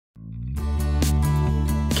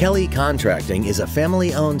Kelli Contracting is a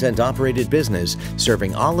family-owned and operated business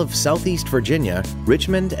serving all of Southeast Virginia,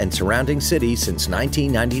 Richmond, and surrounding cities since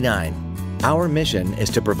 1999. Our mission is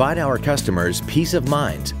to provide our customers peace of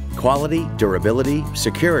mind, quality, durability,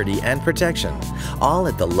 security, and protection, all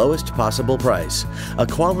at the lowest possible price. A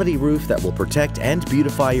quality roof that will protect and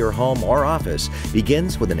beautify your home or office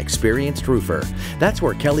begins with an experienced roofer. That's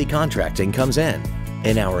where Kelli Contracting comes in.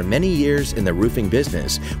 In our many years in the roofing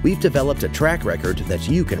business, we've developed a track record that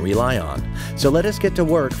you can rely on. So let us get to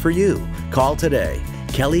work for you. Call today.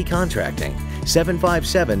 Kelli Contracting,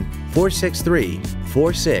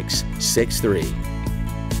 757-463-4663.